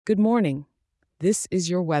Good morning. This is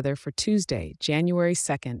your weather for Tuesday, January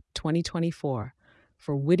 2nd, 2024,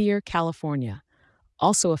 for Whittier, California,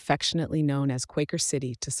 also affectionately known as Quaker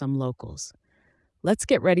City to some locals. Let's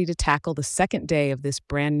get ready to tackle the second day of this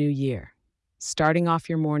brand new year. Starting off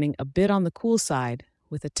your morning a bit on the cool side,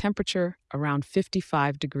 with a temperature around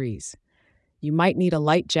 55 degrees. You might need a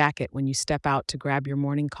light jacket when you step out to grab your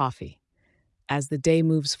morning coffee. As the day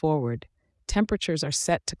moves forward, temperatures are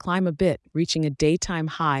set to climb a bit, reaching a daytime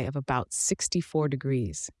high of about 64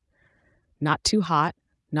 degrees. Not too hot,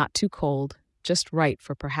 not too cold, just right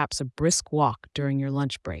for perhaps a brisk walk during your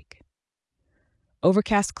lunch break.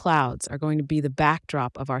 Overcast clouds are going to be the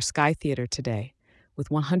backdrop of our sky theater today, with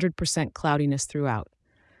 100% cloudiness throughout.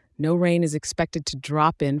 No rain is expected to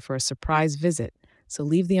drop in for a surprise visit, so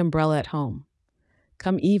leave the umbrella at home.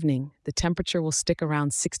 Come evening, the temperature will stick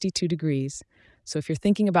around 62 degrees, so if you're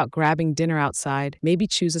thinking about grabbing dinner outside, maybe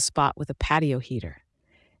choose a spot with a patio heater.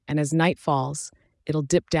 And as night falls, it'll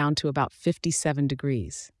dip down to about 57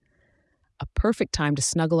 degrees. A perfect time to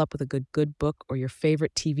snuggle up with a good book or your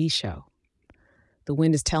favorite TV show. The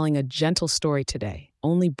wind is telling a gentle story today,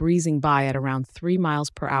 only breezing by at around 3 miles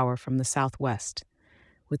per hour from the southwest.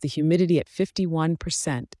 With the humidity at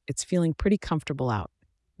 51%, it's feeling pretty comfortable out.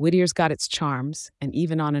 Whittier's got its charms, and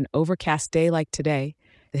even on an overcast day like today,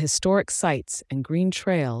 the historic sights and green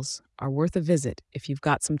trails are worth a visit if you've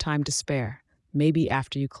got some time to spare, maybe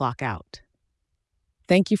after you clock out.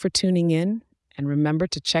 Thank you for tuning in, and remember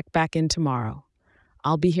to check back in tomorrow.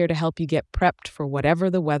 I'll be here to help you get prepped for whatever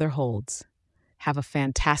the weather holds. Have a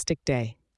fantastic day.